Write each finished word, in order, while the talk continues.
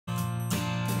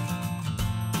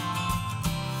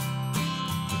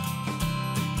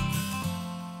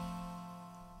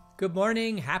Good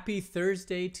morning. Happy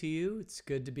Thursday to you. It's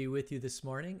good to be with you this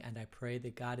morning, and I pray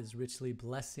that God is richly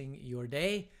blessing your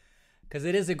day because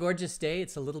it is a gorgeous day.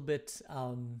 It's a little bit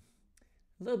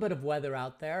of weather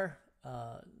out there.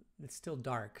 It's still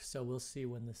dark, so we'll see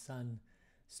when the sun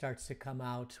starts to come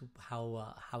out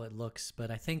how it looks. But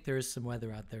I think there is some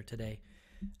weather out there today.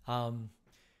 Um,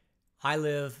 I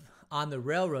live on the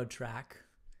railroad track,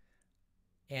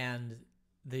 and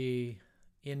the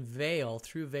in Vail,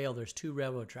 through Vail, there's two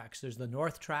railroad tracks. There's the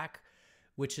North Track,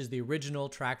 which is the original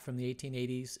track from the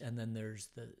 1880s, and then there's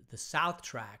the South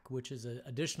Track, which is an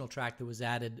additional track that was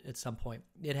added at some point.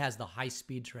 It has the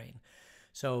high-speed train.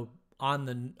 So on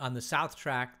the South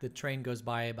Track, the train goes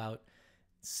by about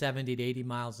 70 to 80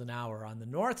 miles an hour. On the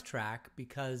North Track,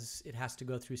 because it has to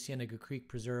go through Cienega Creek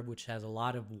Preserve, which has a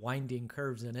lot of winding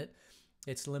curves in it,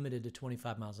 it's limited to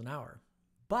 25 miles an hour.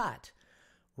 But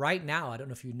right now, I don't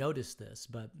know if you noticed this,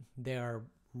 but they are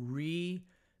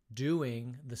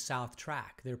redoing the South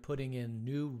Track. They're putting in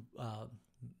new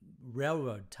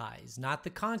railroad ties, not the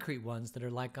concrete ones that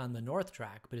are like on the North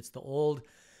Track, but it's the old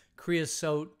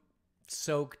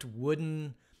creosote-soaked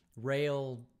wooden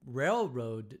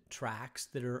railroad tracks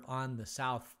that are on the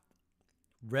South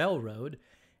Railroad,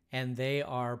 and they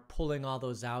are pulling all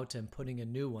those out and putting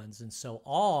in new ones. And so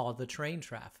all the train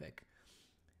traffic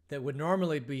that would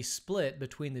normally be split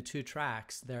between the two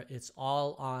tracks, it's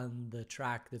all on the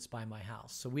track that's by my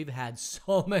house. So we've had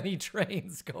so many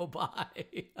trains go by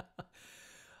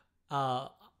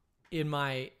in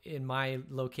my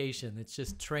location. It's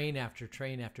just train after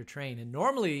train after train. And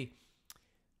normally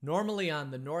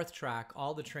on the North Track,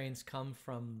 all the trains come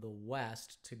from the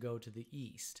west to go to the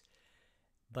east.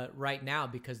 But right now,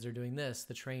 because they're doing this,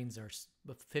 the trains are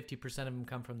 50% of them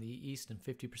come from the east and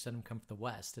 50% of them come from the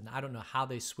west. And I don't know how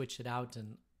they switch it out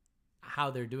and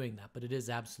how they're doing that, but it is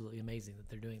absolutely amazing that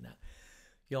they're doing that.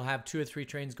 You'll have 2 or 3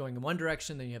 trains going in one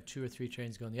direction, then you have 2 or 3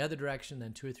 trains going the other direction,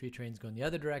 then 2 or 3 trains going the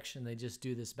other direction. They just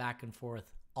do this back and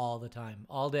forth all the time,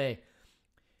 all day.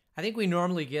 I think we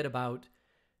normally get about,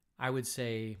 I would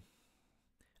say,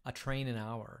 a train an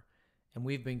hour. And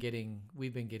we've been getting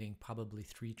probably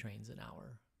 3 trains an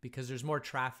hour because there's more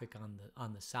traffic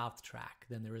on the South Track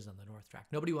than there is on the North Track.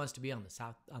 Nobody wants to be on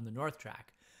the North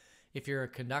Track. If you're a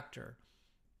conductor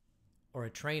or a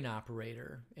train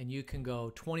operator and you can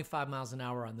go 25 miles an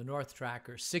hour on the North Track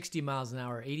or 60 miles an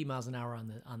hour, 80 miles an hour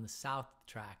on the South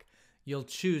Track, you'll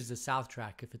choose the South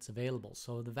Track if it's available.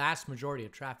 So the vast majority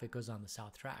of traffic goes on the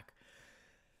South Track.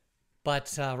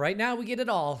 But right now we get it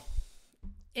all.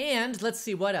 And let's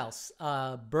see what else.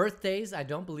 Birthdays. I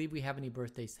don't believe we have any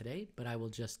birthdays today, but I will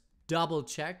just double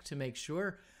check to make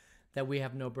sure that we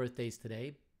have no birthdays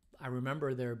today. I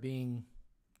remember there being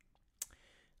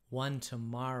one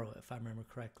tomorrow, if I remember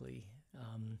correctly.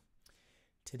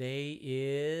 Today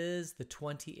is the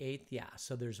 28th. Yeah,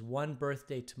 so there's one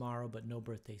birthday tomorrow, but no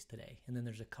birthdays today. And then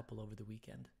there's a couple over the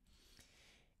weekend.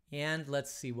 And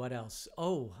let's see what else.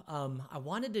 I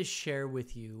wanted to share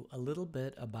with you a little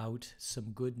bit about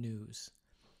some good news.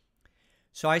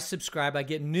 So I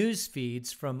get news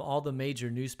feeds from all the major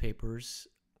newspapers,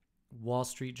 Wall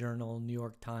Street Journal, New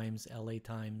York Times, LA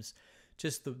Times,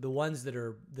 just the ones that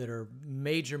are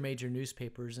major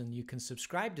newspapers, and you can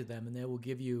subscribe to them and they will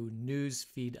give you news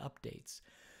feed updates.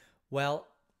 Well,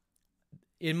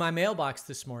 in my mailbox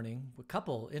this morning, a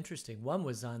couple interesting. One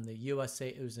was on the USA.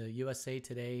 It was a USA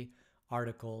Today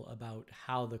article about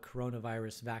how the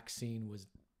coronavirus vaccine was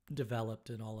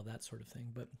developed and all of that sort of thing.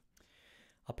 But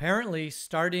apparently,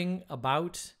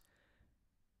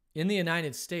 in the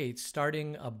United States,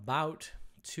 starting about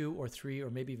 2 or 3 or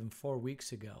maybe even 4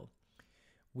 weeks ago,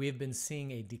 we have been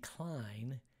seeing a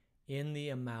decline in the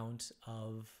amount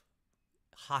of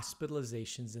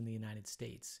hospitalizations in the United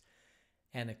States.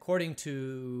 And according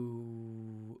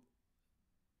to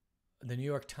the New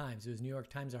York Times, it was a New York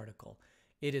Times article,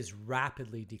 it is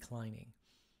rapidly declining.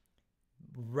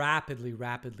 Rapidly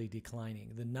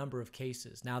declining, the number of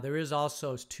cases. Now, there is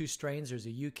also 2 strains. There's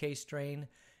a UK strain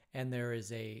and there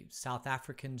is a South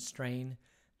African strain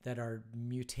that are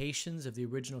mutations of the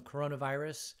original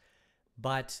coronavirus,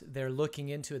 but they're looking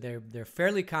into it. They're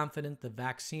fairly confident the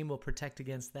vaccine will protect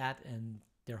against that, and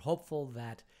they're hopeful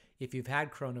that if you've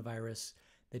had coronavirus,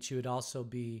 that you would also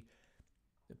be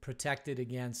protected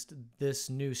against this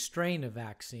new strain of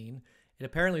vaccine. It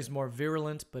apparently is more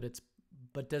virulent,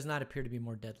 but does not appear to be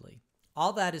more deadly.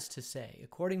 All that is to say,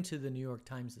 according to the New York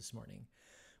Times this morning,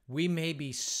 we may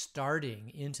be starting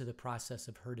into the process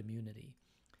of herd immunity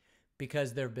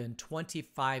because there have been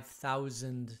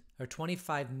 25,000 or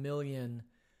 25 million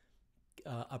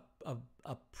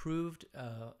approved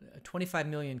 25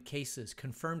 million cases,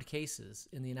 confirmed cases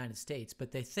in the United States,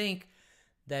 but they think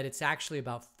that it's actually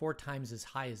about 4 times as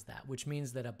high as that, which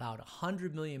means that about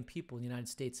 100 million people in the United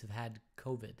States have had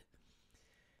COVID,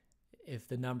 if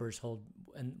the numbers hold.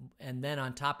 And then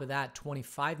on top of that,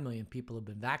 25 million people have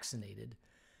been vaccinated.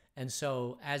 And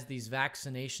so as these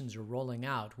vaccinations are rolling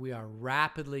out, we are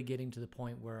rapidly getting to the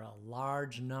point where a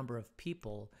large number of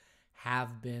people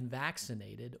have been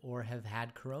vaccinated or have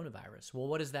had coronavirus. Well,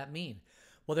 what does that mean?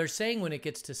 Well, they're saying when it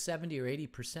gets to 70 or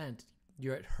 80%,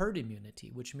 you're at herd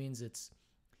immunity, which means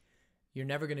you're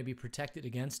never going to be protected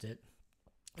against it,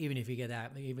 even if you get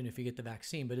the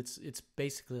vaccine. But it's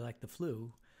basically like the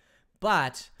flu,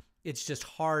 but it's just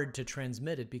hard to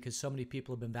transmit it because so many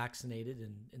people have been vaccinated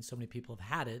and so many people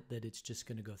have had it that it's just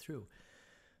going to go through.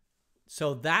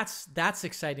 So that's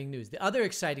exciting news. The other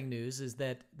exciting news is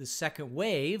that the second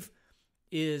wave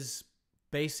is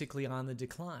basically on the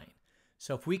decline.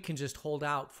 So if we can just hold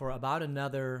out for about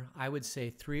another, I would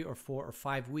say 3 or 4 or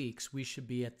 5 weeks, we should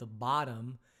be at the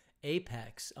bottom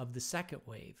apex of the second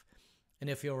wave. And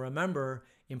if you'll remember,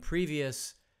 in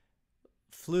previous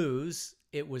flus,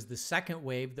 it was the second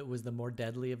wave that was the more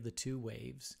deadly of the 2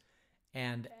 waves.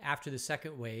 And after the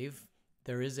second wave,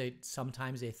 there is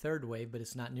sometimes a third wave, but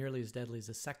it's not nearly as deadly as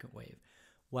the second wave.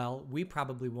 Well, we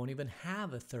probably won't even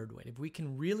have a third wave. If we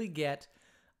can really get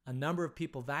a number of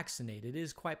people vaccinated, it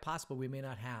is quite possible we may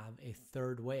not have a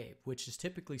third wave, which is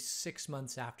typically 6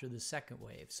 months after the second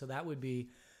wave. So that would be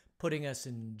putting us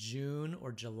in June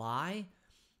or July.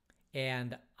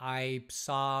 And I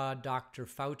saw Dr.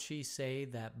 Fauci say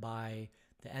that by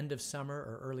the end of summer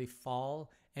or early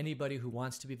fall, anybody who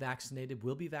wants to be vaccinated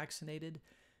will be vaccinated.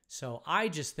 So I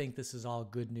just think this is all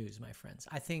good news, my friends.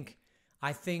 I think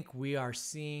we are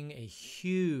seeing a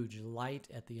huge light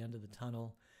at the end of the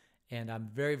tunnel, and I'm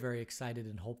very, very excited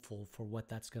and hopeful for what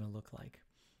that's going to look like.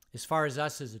 As far as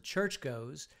us as a church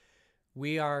goes,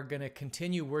 we are going to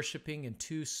continue worshiping in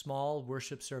 2 small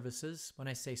worship services. When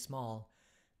I say small,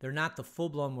 they're not the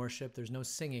full-blown worship. There's no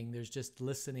singing. There's just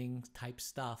listening type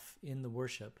stuff in the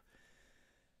worship.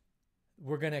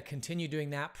 We're going to continue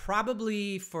doing that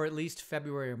probably for at least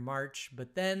February or March,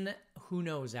 but then who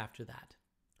knows after that?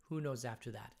 Who knows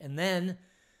after that? And then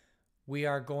we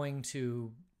are going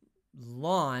to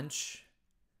launch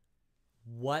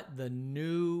what the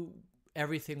new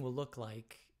everything will look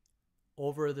like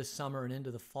over the summer and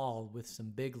into the fall with some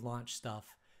big launch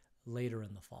stuff later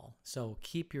in the fall. So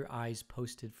keep your eyes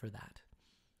posted for that.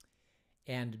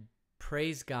 And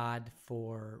praise God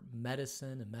for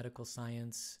medicine and medical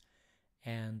science.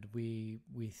 And we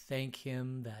thank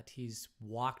him that he's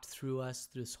walked through us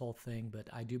through this whole thing. But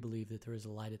I do believe that there is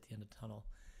a light at the end of the tunnel.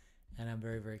 And I'm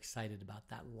very, very excited about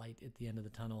that light at the end of the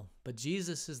tunnel. But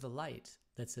Jesus is the light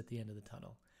that's at the end of the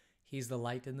tunnel. He's the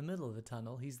light in the middle of the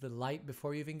tunnel. He's the light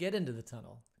before you even get into the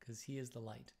tunnel, because he is the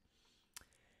light.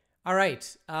 All right.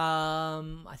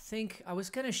 I think I was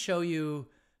going to show you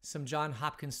some John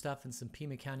Hopkins stuff and some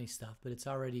Pima County stuff, but it's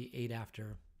already 8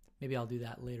 after. Maybe I'll do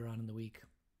that later on in the week.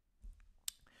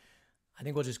 I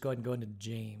think we'll just go ahead and go into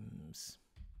James.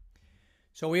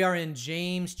 So we are in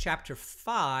James chapter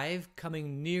 5,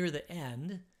 coming near the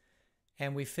end,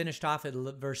 and we finished off at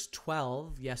verse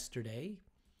 12 yesterday,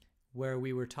 where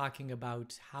we were talking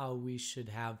about how we should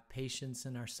have patience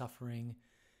in our suffering.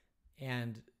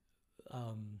 And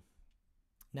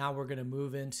now we're going to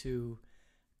move into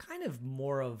kind of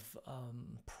more of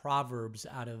Proverbs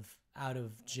out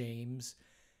of James.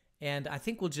 And I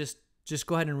think we'll just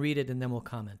go ahead and read it, and then we'll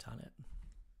comment on it.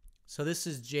 So this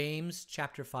is James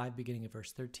chapter 5, beginning at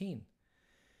verse 13.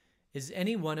 Is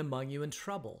anyone among you in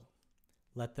trouble?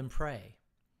 Let them pray.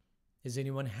 Is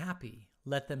anyone happy?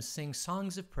 Let them sing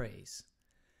songs of praise.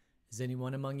 Is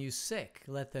anyone among you sick?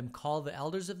 Let them call the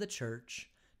elders of the church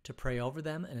to pray over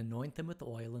them and anoint them with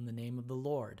oil in the name of the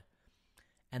Lord.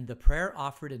 And the prayer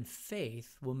offered in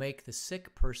faith will make the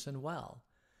sick person well.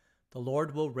 The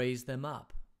Lord will raise them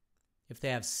up. If they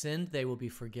have sinned, they will be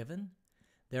forgiven.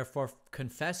 Therefore,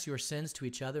 confess your sins to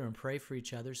each other and pray for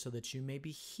each other so that you may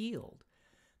be healed.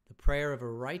 The prayer of a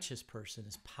righteous person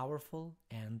is powerful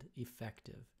and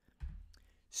effective.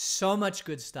 So much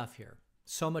good stuff here.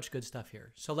 So much good stuff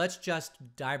here. So let's just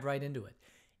dive right into it.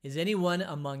 Is anyone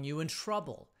among you in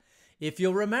trouble? If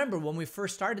you'll remember, when we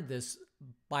first started this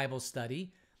Bible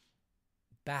study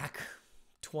back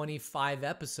 25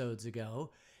 episodes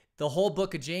ago, the whole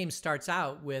book of James starts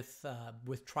out with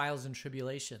trials and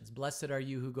tribulations. Blessed are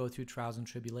you who go through trials and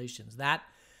tribulations. That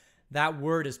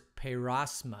word is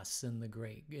perosmos in the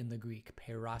Greek,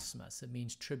 perosmos. It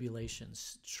means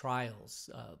tribulations, trials,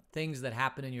 things that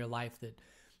happen in your life that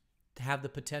have the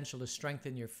potential to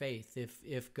strengthen your faith.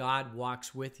 If God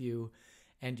walks with you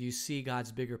and you see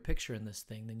God's bigger picture in this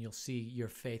thing, then you'll see your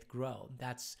faith grow.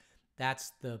 That's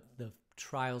That's the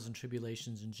trials and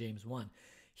tribulations in James 1.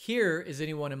 Here, is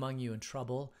anyone among you in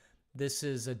trouble? This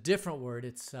is a different word.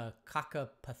 It's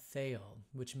kakapatheo,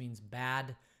 which means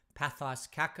bad. Pathos,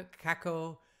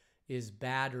 kako is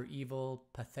bad or evil.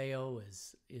 Patheo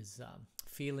is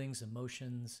feelings,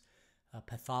 emotions.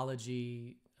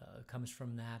 Pathology comes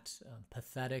from that.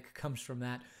 Pathetic comes from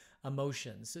that.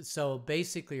 Emotions. So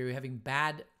basically, you're having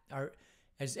bad.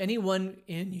 Is anyone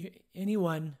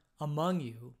among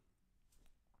you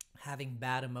having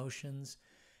bad emotions,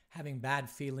 having bad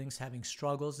feelings, having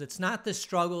struggles? It's not the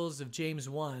struggles of James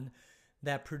 1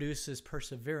 that produces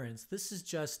perseverance. This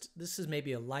is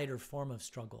maybe a lighter form of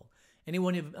struggle.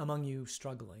 Anyone among you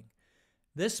struggling?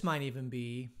 This might even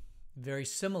be very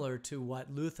similar to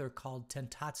what Luther called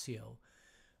tentatio,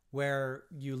 where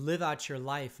you live out your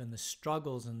life and the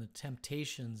struggles and the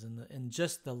temptations and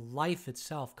just the life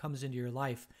itself comes into your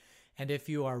life. And if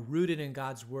you are rooted in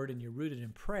God's word and you're rooted in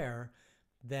prayer,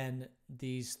 then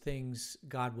these things,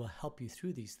 God will help you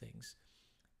through these things.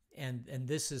 And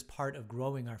this is part of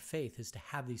growing our faith, is to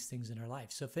have these things in our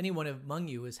life. So if anyone among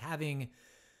you is having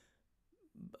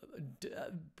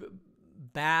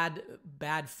bad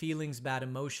feelings, bad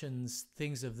emotions,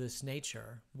 things of this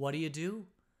nature, what do?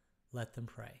 Let them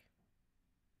pray.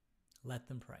 Let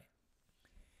them pray.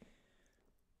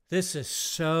 This is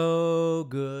so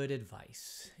good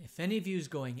advice. If any of you is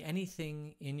going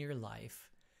anything in your life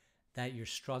that you're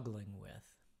struggling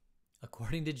with,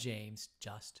 according to James,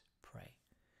 just pray.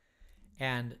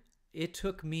 And it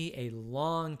took me a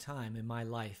long time in my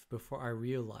life before I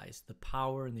realized the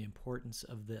power and the importance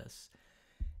of this.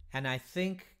 And I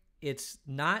think it's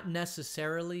not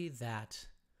necessarily that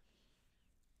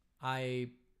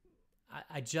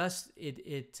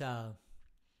it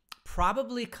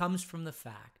probably comes from the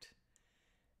fact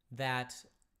that,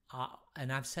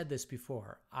 and I've said this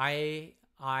before, I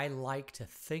like to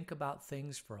think about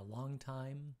things for a long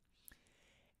time.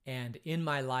 And in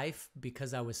my life,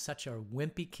 because I was such a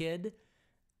wimpy kid,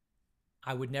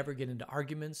 I would never get into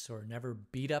arguments or never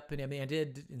beat up. I mean, I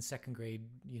did in second grade,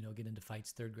 get into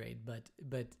fights, third grade.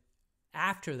 But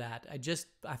after that,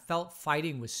 I felt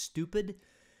fighting was stupid,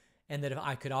 and that if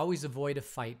I could always avoid a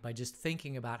fight by just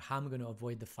thinking about how I'm going to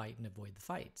avoid the fight and avoid the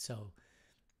fight. So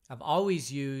I've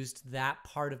always used that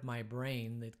part of my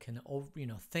brain that can,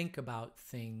 think about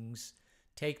things,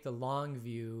 take the long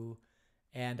view,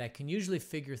 and I can usually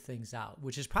figure things out,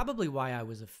 which is probably why I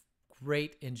was a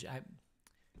great engineer.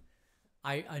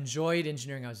 I enjoyed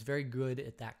engineering. I was very good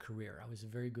at that career. I was a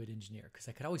very good engineer because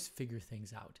I could always figure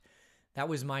things out. That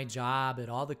was my job at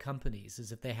all the companies,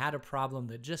 is if they had a problem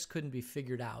that just couldn't be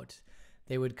figured out,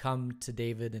 they would come to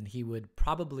David, and he would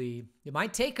it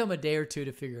might take him a day or two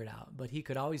to figure it out, but he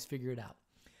could always figure it out.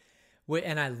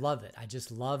 And I love it. I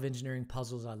just love engineering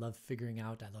puzzles. I love figuring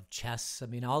out. I love chess. I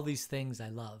mean, all these things I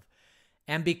love.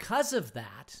 And because of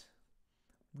that,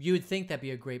 you would think that'd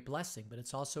be a great blessing, but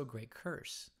it's also a great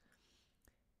curse.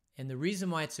 And the reason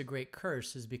why it's a great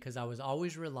curse is because I was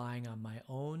always relying on my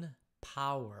own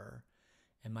power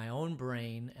and my own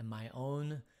brain and my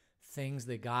own things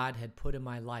that God had put in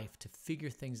my life to figure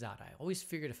things out. I always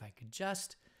figured if I could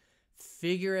just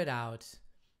figure it out,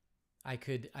 I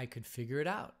could figure it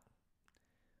out.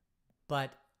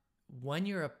 But when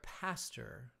you're a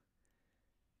pastor,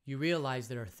 you realize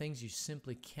there are things you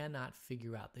simply cannot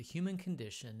figure out. The human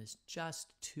condition is just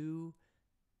too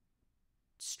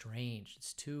strange.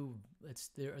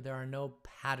 There are no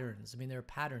patterns. I mean, there are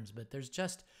patterns, but there's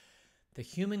just, the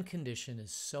human condition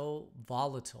is so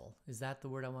volatile. Is that the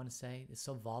word I want to say? It's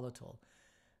so volatile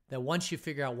that once you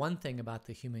figure out one thing about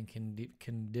the human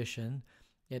condition,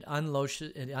 it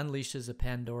unleashes a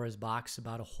Pandora's box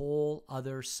about a whole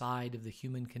other side of the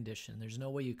human condition. There's no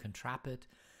way you can trap it.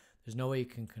 There's no way you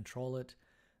can control it.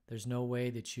 There's no way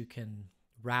that you can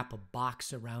wrap a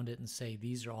box around it and say,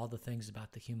 these are all the things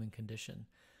about the human condition.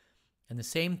 And the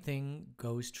same thing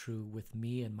goes true with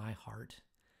me and my heart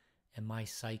and my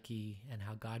psyche and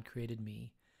how God created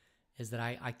me, is that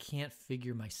I can't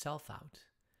figure myself out.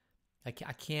 I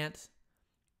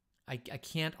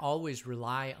can't always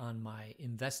rely on my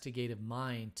investigative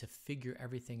mind to figure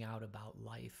everything out about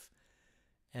life.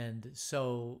 And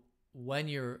so when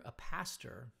you're a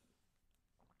pastor,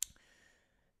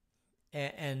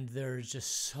 and there's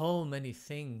just so many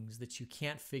things that you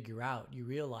can't figure out, you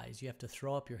realize you have to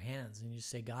throw up your hands and you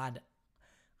say, God,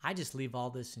 I just leave all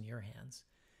this in your hands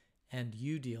and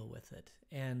you deal with it.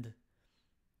 And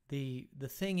the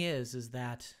thing is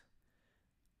that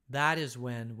is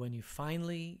when you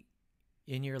finally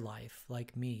in your life,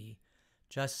 like me,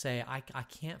 just say, I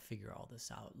can't figure all this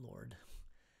out, Lord.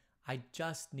 I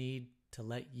just need to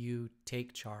let you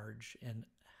take charge and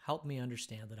help me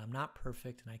understand that I'm not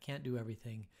perfect and I can't do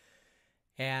everything,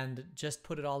 and just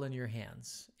put it all in your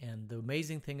hands. And the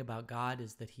amazing thing about God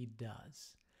is that he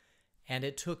does. And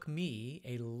it took me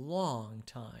a long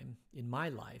time in my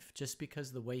life, just because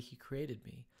of the way he created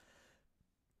me,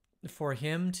 for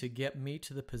him to get me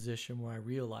to the position where I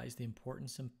realized the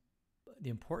importance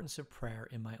of prayer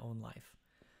in my own life.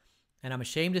 And I'm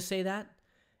ashamed to say that.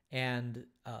 And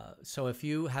so if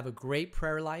you have a great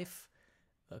prayer life,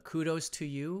 kudos to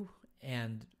you.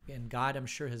 And God, I'm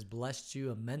sure, has blessed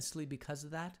you immensely because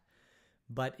of that.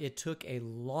 But it took a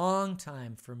long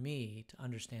time for me to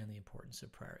understand the importance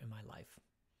of prayer in my life.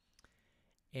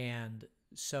 And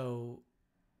so,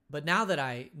 but now that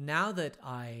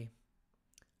I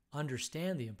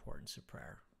understand the importance of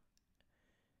prayer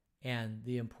and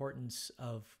the importance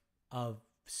of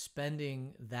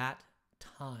spending that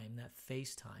time, that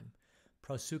face time,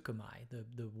 proseuchomai,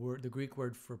 the Greek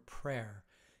word for prayer.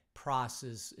 Pros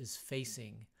is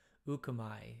facing,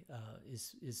 euchomai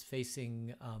is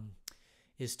facing,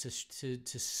 is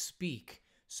to speak.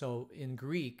 So in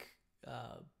Greek,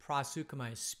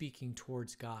 proseuchomai is speaking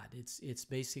towards God. It's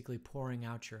basically pouring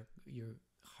out your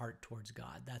heart towards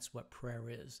God. That's what prayer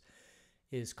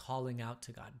is calling out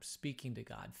to God, speaking to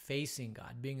God, facing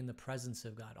God, being in the presence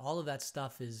of God. All of that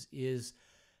stuff is it's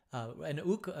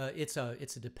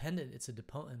a dependent.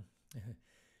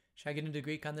 Should I get into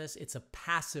Greek on this? It's a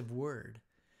passive word,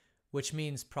 which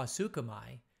means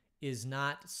proseuchomai is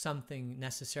not something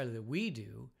necessarily that we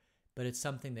do, but it's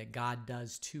something that God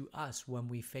does to us when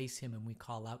we face him and we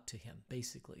call out to him.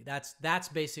 Basically, that's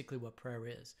basically what prayer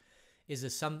is.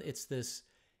 It's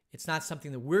not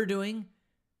something that we're doing,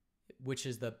 which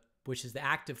is the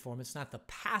active form. It's not the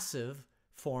passive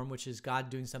form, which is God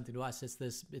doing something to us.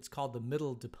 It's called the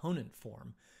middle deponent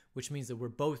form, which means that we're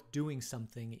both doing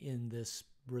something in this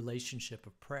relationship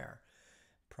of prayer.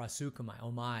 Proseuchomai,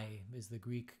 omai, is the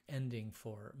Greek ending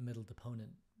for middle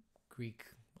deponent. Greek,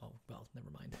 oh, well,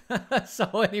 never mind.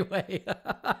 So anyway,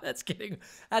 that's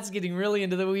getting really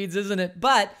into the weeds, isn't it?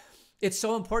 But it's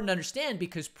so important to understand,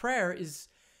 because prayer is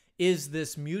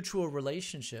this mutual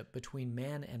relationship between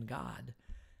man and God.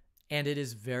 And it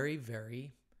is very,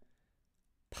 very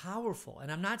powerful.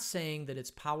 And I'm not saying that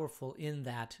it's powerful in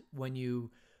that when you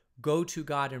go to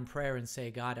God in prayer and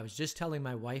say, God, I was just telling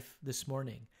my wife this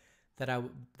morning that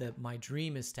my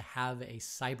dream is to have a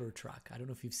Cybertruck. I don't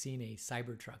know if you've seen a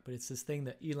Cybertruck, but it's this thing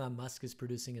that Elon Musk is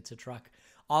producing. It's a truck,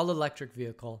 all electric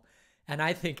vehicle. And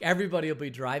I think everybody will be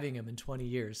driving them in 20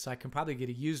 years. So I can probably get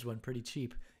a used one pretty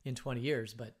cheap in 20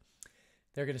 years, but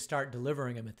they're going to start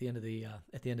delivering them at the end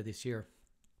of this year.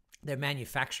 They're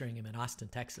manufacturing them in Austin,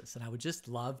 Texas. And I would just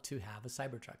love to have a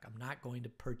Cybertruck. I'm not going to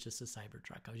purchase a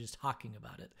Cybertruck. I was just talking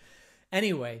about it.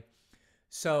 Anyway,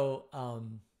 so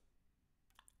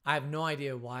I have no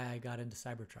idea why I got into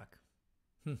Cybertruck.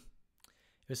 It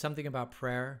was something about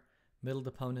prayer, middle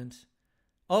deponent.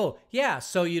 Oh, yeah,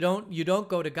 so you don't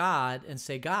go to God and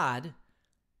say, God,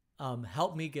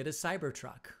 help me get a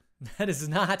Cybertruck. That is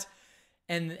not,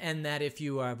 and that if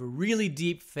you have a really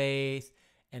deep faith,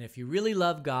 and if you really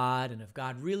love God, and if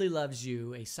God really loves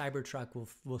you, a Cybertruck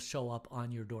will show up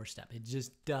on your doorstep. It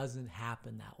just doesn't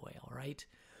happen that way, all right?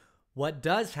 What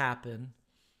does happen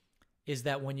is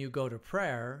that when you go to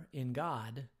prayer in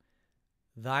God,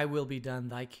 thy will be done,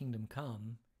 thy kingdom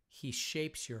come, he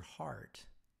shapes your heart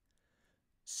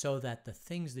so that the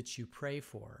things that you pray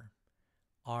for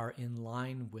are in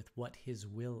line with what his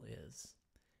will is.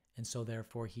 And so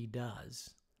therefore he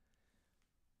does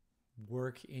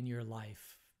work in your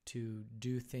life to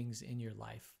do things in your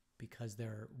life, because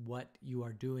what you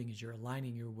are doing is you're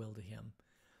aligning your will to him.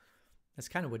 That's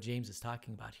kind of what James is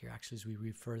talking about here, actually, as we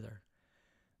read further.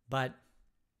 But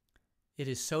it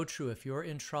is so true. If you're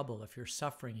in trouble, if you're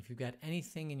suffering, if you've got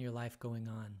anything in your life going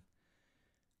on,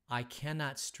 I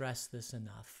cannot stress this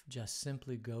enough. Just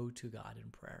simply go to God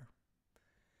in prayer.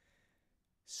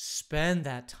 Spend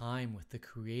that time with the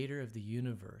creator of the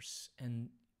universe. And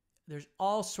there's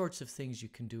all sorts of things you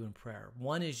can do in prayer.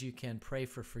 One is you can pray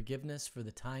for forgiveness for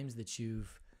the times that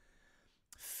you've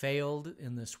failed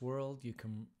in this world. You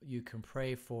can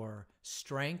pray for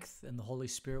strength, and the Holy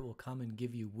Spirit will come and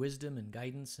give you wisdom and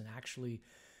guidance, and actually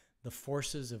the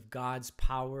forces of God's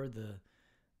power,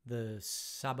 the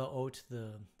Sabaoth,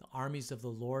 the armies of the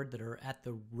Lord that are at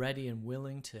the ready and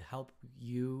willing to help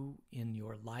you in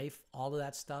your life, all of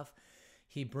that stuff.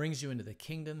 He brings you into the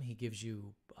kingdom. He gives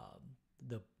you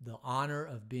the honor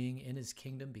of being in his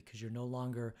kingdom, because you're no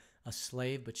longer a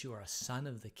slave, but you are a son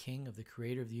of the king, of the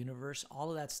creator of the universe.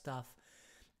 All of that stuff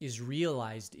is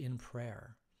realized in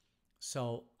prayer.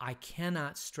 So I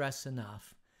cannot stress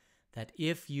enough that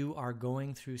if you are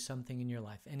going through something in your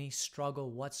life, any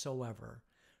struggle whatsoever,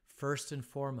 first and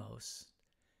foremost,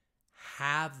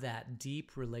 have that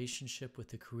deep relationship with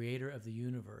the creator of the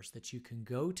universe, that you can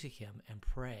go to him and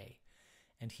pray,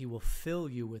 and he will fill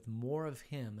you with more of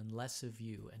him and less of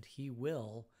you, and he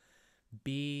will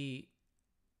be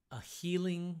a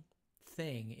healing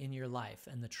thing in your life.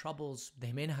 And the troubles,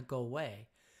 they may not go away,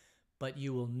 but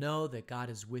you will know that God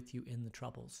is with you in the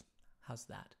troubles. How's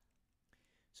that?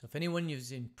 So if anyone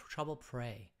is in trouble,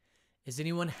 pray. Is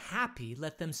anyone happy?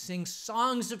 Let them sing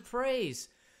songs of praise.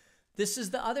 This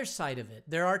is the other side of it.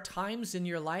 There are times in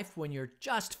your life when you're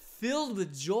just filled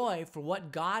with joy for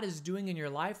what God is doing in your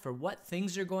life, for what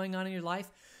things are going on in your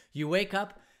life. You wake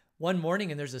up one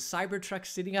morning and there's a Cybertruck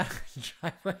sitting out of the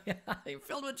driveway. You're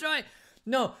filled with joy.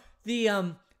 No,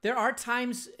 there are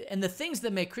times, and the things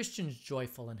that make Christians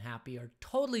joyful and happy are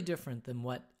totally different than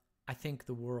what I think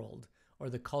the world or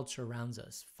the culture around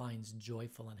us finds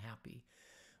joyful and happy.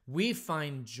 We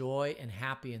find joy and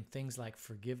happy in things like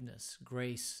forgiveness,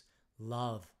 grace,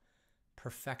 love,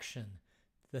 perfection.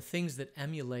 The things that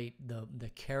emulate the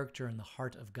character and the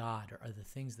heart of God are the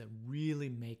things that really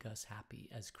make us happy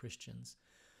as Christians.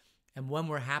 And when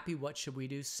we're happy, what should we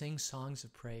do? Sing songs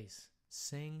of praise.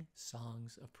 Sing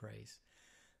songs of praise.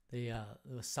 The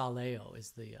saleo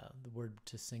is the word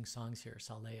to sing songs here,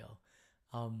 saleo,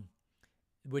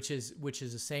 which is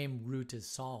the same root as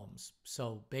psalms.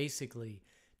 So basically,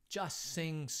 just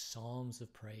sing psalms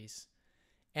of praise.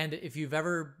 And if you've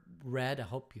ever read, I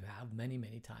hope you have many,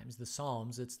 many times, the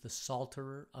Psalms, it's the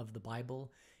Psalter of the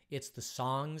Bible. It's the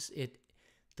songs.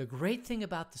 The great thing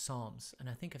about the Psalms, and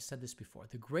I think I've said this before,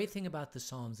 the great thing about the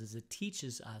Psalms is it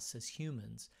teaches us as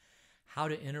humans how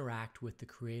to interact with the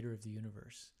creator of the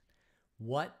universe.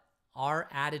 What our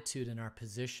attitude and our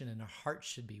position and our heart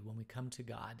should be when we come to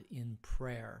God in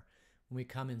prayer, when we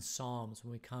come in Psalms,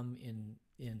 when we come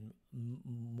in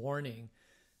mourning,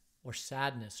 or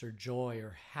sadness, or joy,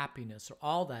 or happiness, or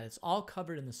all that. It's all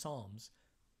covered in the Psalms.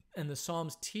 And the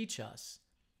Psalms teach us.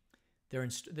 They're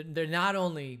not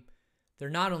only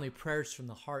prayers from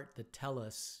the heart that tell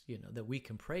us, that we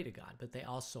can pray to God, but they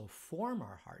also form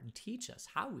our heart and teach us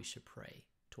how we should pray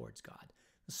towards God.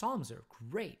 The Psalms are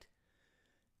great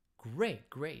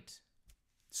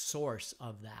source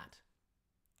of that.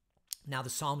 Now, the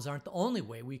Psalms aren't the only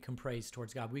way we can praise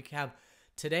towards God.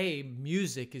 Today,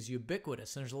 music is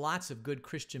ubiquitous, and there's lots of good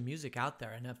Christian music out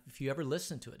there. And if you ever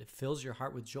listen to it, it fills your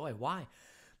heart with joy. Why?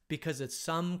 Because it's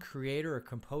some creator or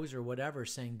composer or whatever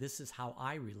saying, this is how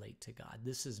I relate to God.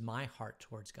 This is my heart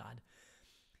towards God.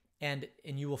 And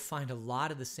you will find a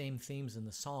lot of the same themes in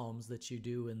the Psalms that you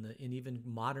do in even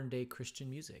modern day Christian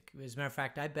music. As a matter of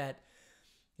fact, I bet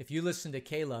if you listen to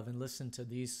K-Love and listen to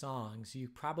these songs, you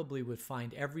probably would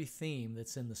find every theme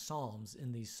that's in the Psalms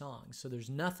in these songs. So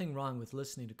there's nothing wrong with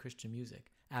listening to Christian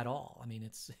music at all. I mean,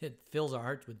 it fills our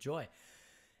hearts with joy.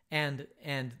 And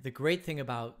the great thing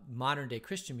about modern day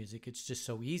Christian music, it's just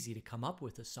so easy to come up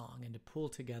with a song and to pull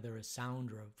together a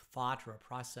sound or a thought or a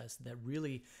process that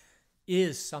really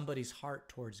is somebody's heart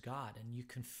towards God. And you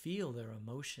can feel their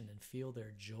emotion and feel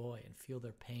their joy and feel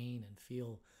their pain and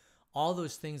feel all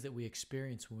those things that we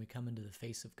experience when we come into the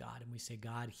face of God and we say,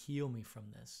 God, heal me from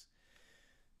this.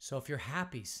 So if you're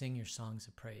happy, sing your songs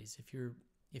of praise.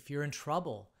 If you're in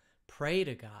trouble, pray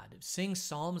to God. Sing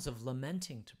psalms of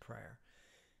lamenting to prayer.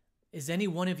 Is any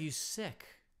one of you sick?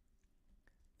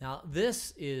 Now,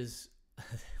 this is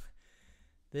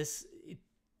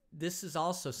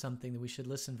also something that we should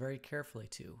listen very carefully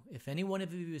to. If any one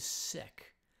of you is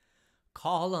sick,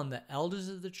 call on the elders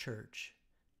of the church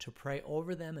to pray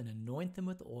over them and anoint them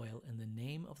with oil in the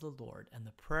name of the Lord. And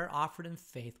the prayer offered in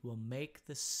faith will make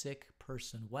the sick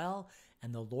person well,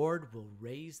 and the Lord will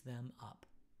raise them up.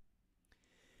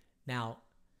 Now,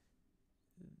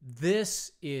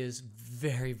 this is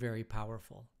very, very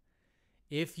powerful.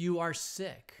 If you are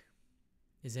sick,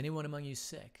 is anyone among you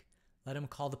sick? Let him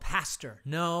call the pastor.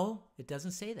 No, it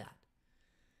doesn't say that.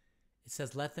 It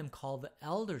says, let them call the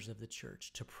elders of the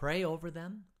church to pray over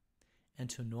them and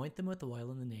to anoint them with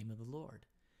oil in the name of the Lord.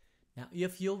 Now,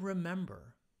 if you'll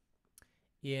remember,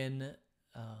 in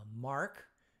Mark,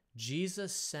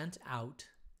 Jesus sent out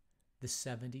the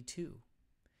 72.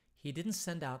 He didn't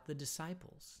send out the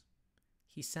disciples.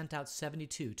 He sent out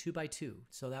 72, 2 by 2.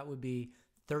 So that would be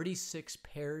 36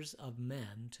 pairs of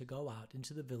men to go out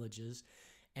into the villages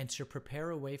and to prepare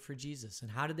a way for Jesus.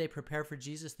 And how did they prepare for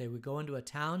Jesus? They would go into a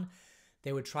town.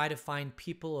 They would try to find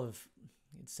people of,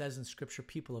 it says in Scripture,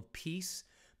 people of peace.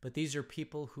 But these are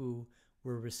people who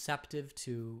were receptive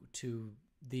to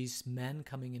these men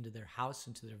coming into their house,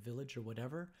 into their village or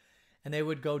whatever. And they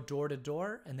would go door to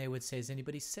door and they would say, is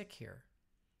anybody sick here?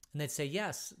 And they'd say,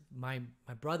 yes, my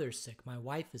brother's sick, my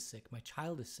wife is sick, my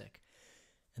child is sick.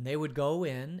 And they would go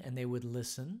in and they would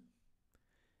listen,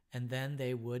 and then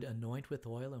they would anoint with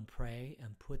oil and pray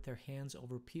and put their hands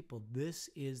over people. This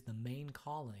is the main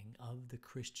calling of the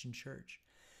Christian church.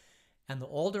 And the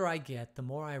older I get, the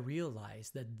more I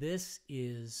realize that this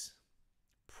is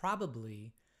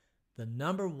probably the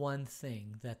number one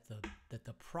thing that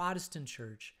the Protestant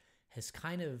church has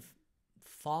kind of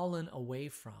fallen away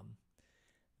from,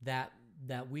 that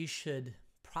we should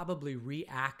probably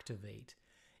reactivate,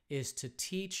 is to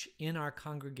teach in our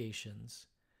congregations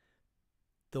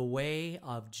the way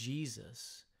of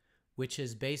Jesus, which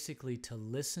is basically to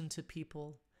listen to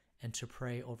people and to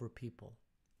pray over people.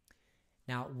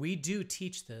 Now, we do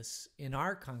teach this in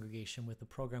our congregation with a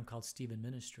program called Stephen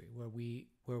Ministry, where we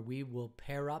will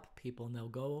pair up people, and they'll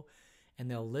go and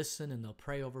they'll listen and they'll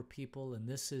pray over people. And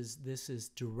this is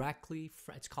directly,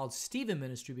 it's called Stephen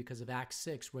Ministry because of Acts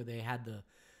 6, where they had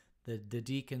the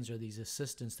deacons or these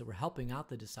assistants that were helping out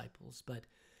the disciples.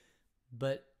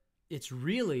 But it's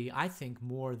really, I think,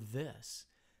 more this,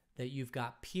 that you've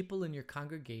got people in your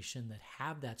congregation that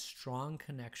have that strong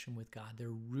connection with God. Their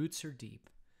roots are deep.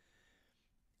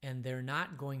 And they're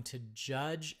not going to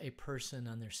judge a person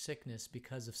on their sickness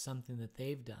because of something that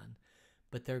they've done,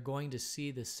 but they're going to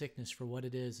see the sickness for what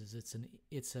it is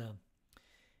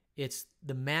it's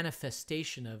the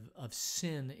manifestation of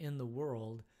sin in the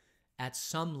world at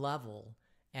some level,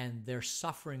 and they're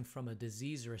suffering from a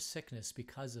disease or a sickness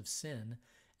because of sin,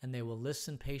 and they will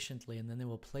listen patiently, and then they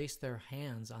will place their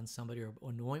hands on somebody or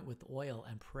anoint with oil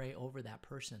and pray over that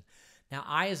person. Now,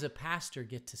 I as a pastor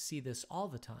get to see this all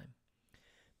the time.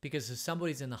 Because if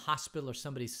somebody's in the hospital or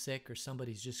somebody's sick or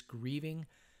somebody's just grieving,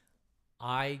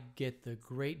 I get the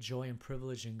great joy and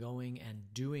privilege in going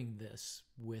and doing this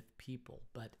with people.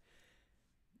 But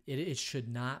it should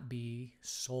not be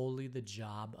solely the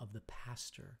job of the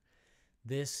pastor.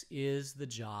 This is the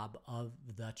job of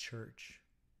the church.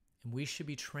 And we should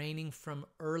be training from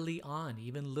early on,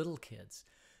 even little kids,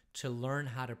 to learn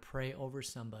how to pray over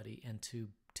somebody and to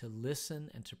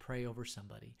listen and to pray over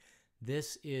somebody.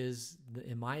 This is,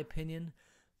 in my opinion,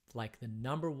 like the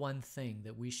number one thing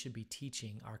that we should be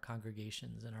teaching our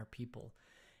congregations and our people.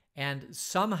 And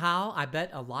somehow, I bet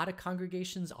a lot of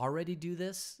congregations already do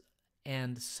this,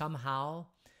 and somehow,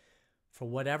 for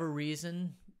whatever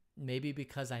reason, maybe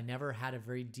because I never had a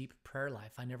very deep prayer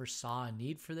life, I never saw a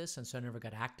need for this, and so I never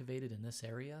got activated in this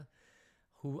area.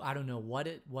 I don't know what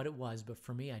it was, but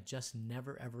for me, I just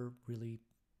never ever really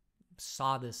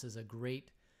saw this as a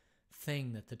great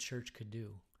thing that the church could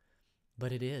do.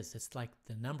 But it is. It's like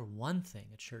the number one thing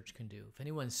a church can do. If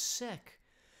anyone's sick,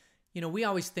 we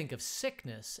always think of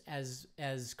sickness as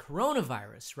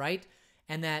coronavirus, right?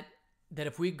 And that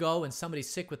if we go and somebody's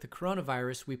sick with the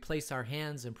coronavirus, we place our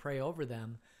hands and pray over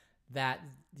them, that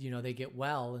they get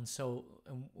well. And so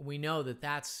we know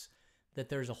that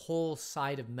there's a whole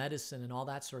side of medicine and all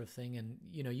that sort of thing. And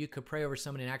you could pray over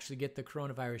somebody and actually get the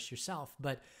coronavirus yourself,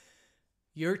 but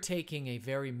you're taking a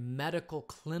very medical,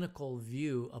 clinical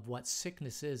view of what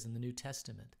sickness is in the New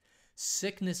Testament.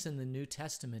 Sickness in the New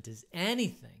Testament is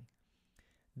anything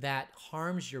that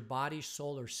harms your body,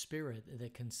 soul, or spirit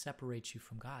that can separate you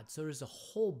from God. So there's a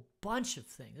whole bunch of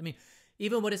things. I mean,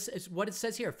 even what it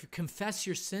says here, if you confess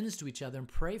your sins to each other and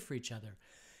pray for each other.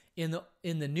 In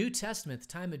the New Testament, at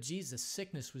the time of Jesus,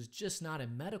 sickness was just not a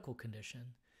medical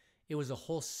condition. It was a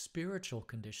whole spiritual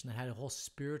condition that had a whole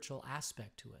spiritual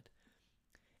aspect to it.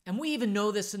 And we even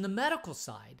know this in the medical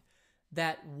side,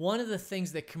 that one of the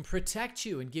things that can protect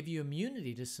you and give you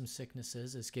immunity to some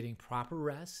sicknesses is getting proper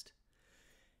rest,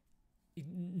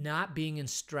 not being in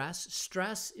stress.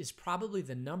 Stress is probably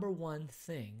the number one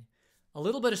thing. A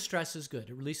little bit of stress is good.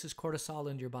 It releases cortisol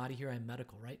into your body. Here I'm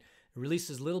medical, right? It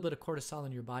releases a little bit of cortisol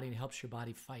in your body and helps your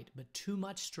body fight. But too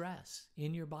much stress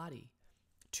in your body,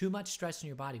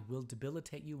 will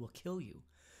debilitate you, will kill you,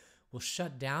 will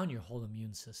shut down your whole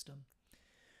immune system.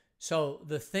 So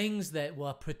the things that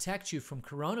will protect you from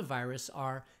coronavirus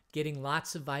are getting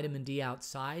lots of vitamin D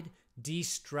outside,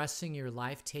 de-stressing your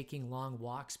life, taking long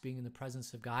walks, being in the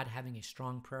presence of God, having a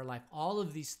strong prayer life. All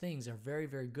of these things are very,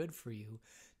 very good for you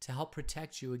to help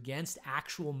protect you against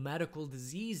actual medical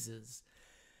diseases.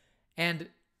 And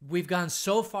we've gone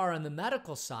so far on the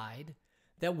medical side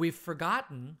that we've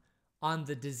forgotten on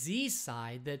the disease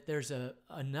side that there's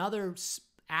another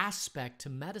aspect to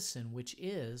medicine, which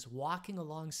is walking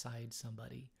alongside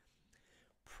somebody,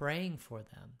 praying for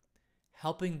them,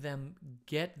 helping them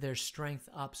get their strength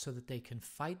up so that they can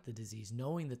fight the disease,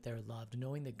 knowing that they're loved,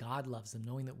 knowing that God loves them,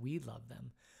 knowing that we love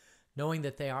them, knowing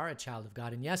that they are a child of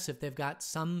God. And yes, if they've got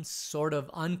some sort of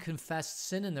unconfessed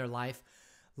sin in their life,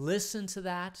 listen to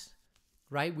that,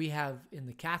 right? We have in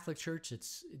the Catholic Church,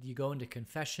 it's you go into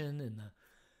confession.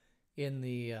 In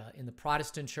the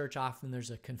Protestant Church, often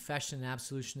there's a confession and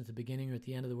absolution at the beginning or at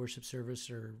the end of the worship service,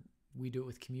 or we do it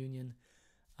with communion.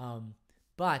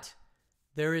 But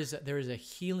there is a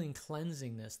healing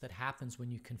cleansingness that happens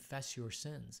when you confess your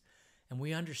sins. And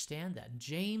we understand that. And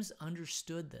James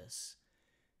understood this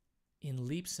in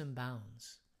leaps and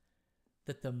bounds,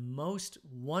 that the most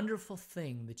wonderful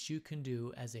thing that you can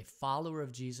do as a follower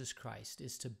of Jesus Christ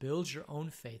is to build your own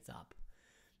faith up.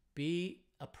 Be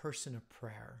a person of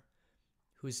prayer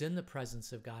who's in the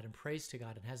presence of God and prays to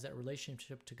God and has that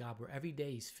relationship to God where every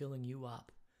day he's filling you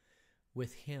up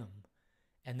with him,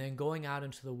 and then going out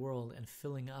into the world and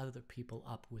filling other people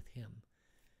up with him,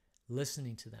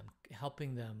 listening to them,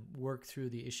 helping them work through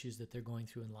the issues that they're going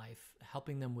through in life,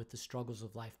 helping them with the struggles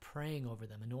of life, praying over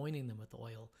them, anointing them with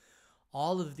oil.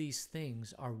 All of these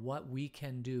things are what we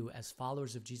can do as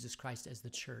followers of Jesus Christ as the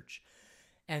church.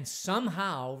 And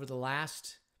somehow over the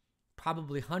last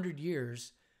probably 100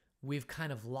 years, we've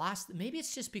kind of lost. Maybe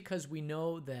it's just because we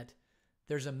know that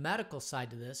there's a medical side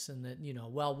to this, and that,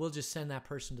 well, we'll just send that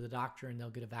person to the doctor and they'll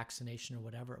get a vaccination or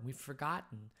whatever. And we've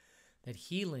forgotten that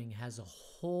healing has a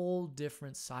whole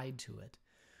different side to it,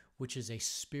 which is a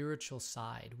spiritual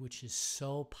side, which is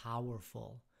so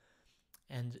powerful.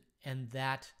 And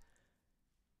that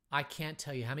I can't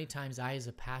tell you how many times I, as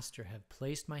a pastor, have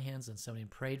placed my hands on somebody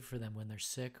and prayed for them when they're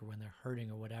sick or when they're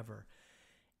hurting or whatever.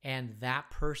 And that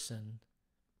person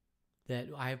that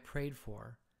I have prayed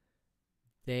for,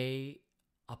 they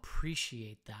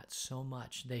appreciate that so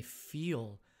much. They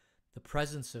feel the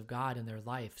presence of God in their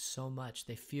life so much.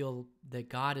 They feel that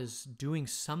God is doing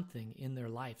something in their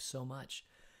life so much.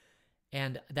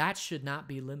 And that should not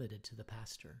be limited to the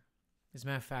pastor. As a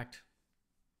matter of fact,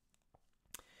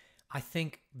 I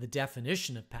think the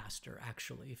definition of pastor,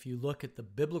 actually, if you look at the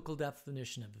biblical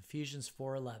definition of Ephesians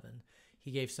 4:11,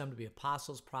 he gave some to be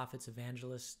apostles, prophets,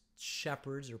 evangelists,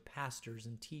 shepherds, or pastors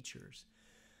and teachers.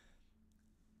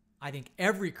 I think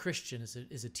every Christian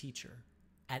is a teacher.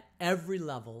 At every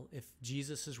level, if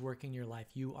Jesus is working in your life,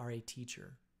 you are a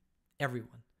teacher.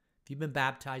 Everyone. If you've been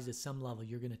baptized at some level,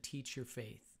 you're going to teach your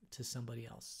faith to somebody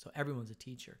else. So everyone's a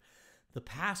teacher. The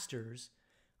pastors,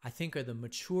 I think, are the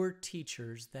mature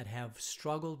teachers that have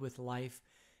struggled with life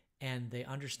and they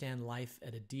understand life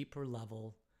at a deeper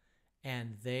level,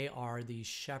 and they are these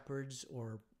shepherds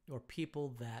or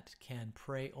people that can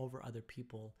pray over other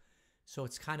people. So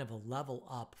it's kind of a level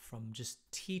up from just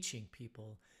teaching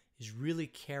people, is really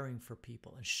caring for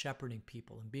people and shepherding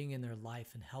people and being in their life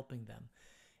and helping them.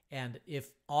 And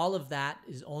if all of that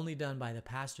is only done by the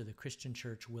pastor, the Christian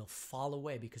church will fall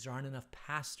away because there aren't enough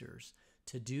pastors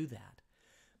to do that.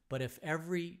 But if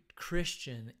every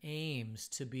Christian aims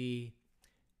to be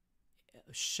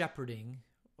shepherding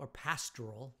or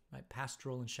pastoral, right?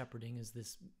 Pastoral and shepherding is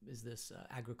this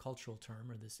agricultural term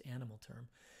or this animal term.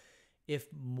 If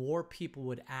more people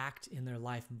would act in their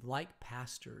life like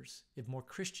pastors, if more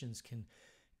Christians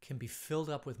can be filled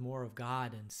up with more of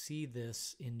God and see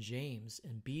this in James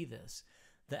and be this,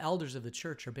 the elders of the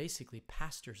church are basically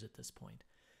pastors at this point.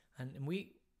 And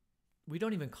we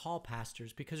don't even call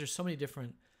pastors because there's so many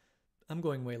different. I'm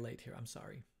going way late here. I'm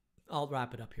sorry. I'll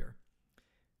wrap it up here.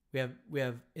 We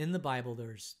have in the Bible,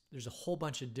 there's a whole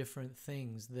bunch of different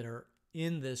things that are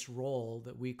in this role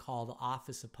that we call the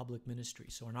office of public ministry.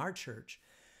 So in our church,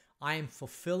 I am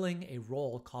fulfilling a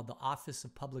role called the office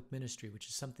of public ministry, which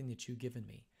is something that you've given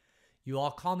me. You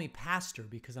all call me pastor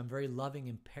because I'm very loving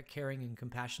and caring and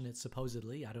compassionate,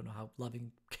 supposedly. I don't know how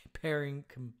loving, caring,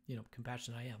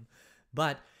 compassionate I am.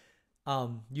 But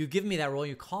you give me that role,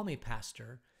 you call me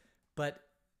pastor, but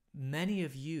many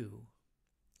of you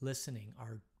listening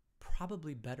are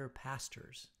probably better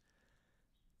pastors,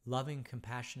 loving,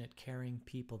 compassionate, caring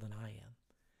people than I am,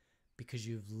 because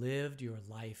you've lived your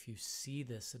life, you see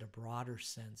this at a broader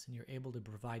sense, and you're able to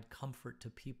provide comfort to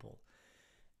people.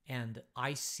 And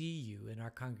I see you in our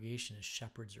congregation as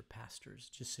shepherds or pastors,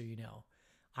 just so you know.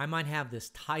 I might have this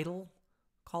title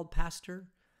called pastor,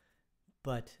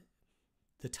 but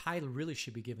the title really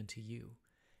should be given to you.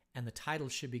 And the title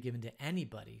should be given to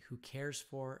anybody who cares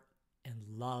for and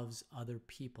loves other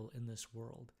people in this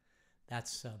world.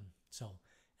 That's so.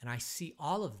 And I see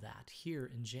all of that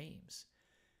here in James.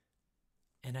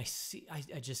 And I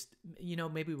just,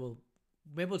 maybe we'll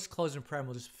just close in prayer and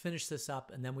we'll just finish this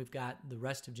up. And then we've got the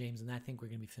rest of James, and I think we're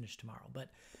going to be finished tomorrow. But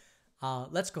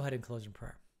let's go ahead and close in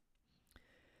prayer.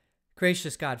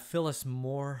 Gracious God, fill us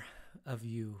more of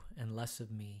you and less of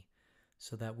me,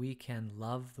 so that we can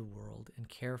love the world and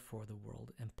care for the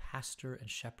world and pastor and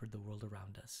shepherd the world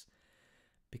around us.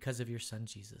 Because of your Son,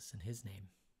 Jesus, in his name,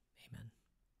 amen.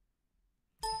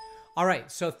 All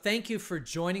right. So thank you for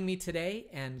joining me today,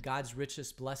 and God's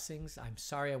richest blessings. I'm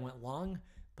sorry I went long,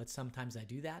 but sometimes I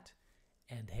do that.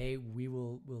 And hey,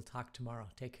 we'll talk tomorrow.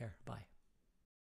 Take care. Bye.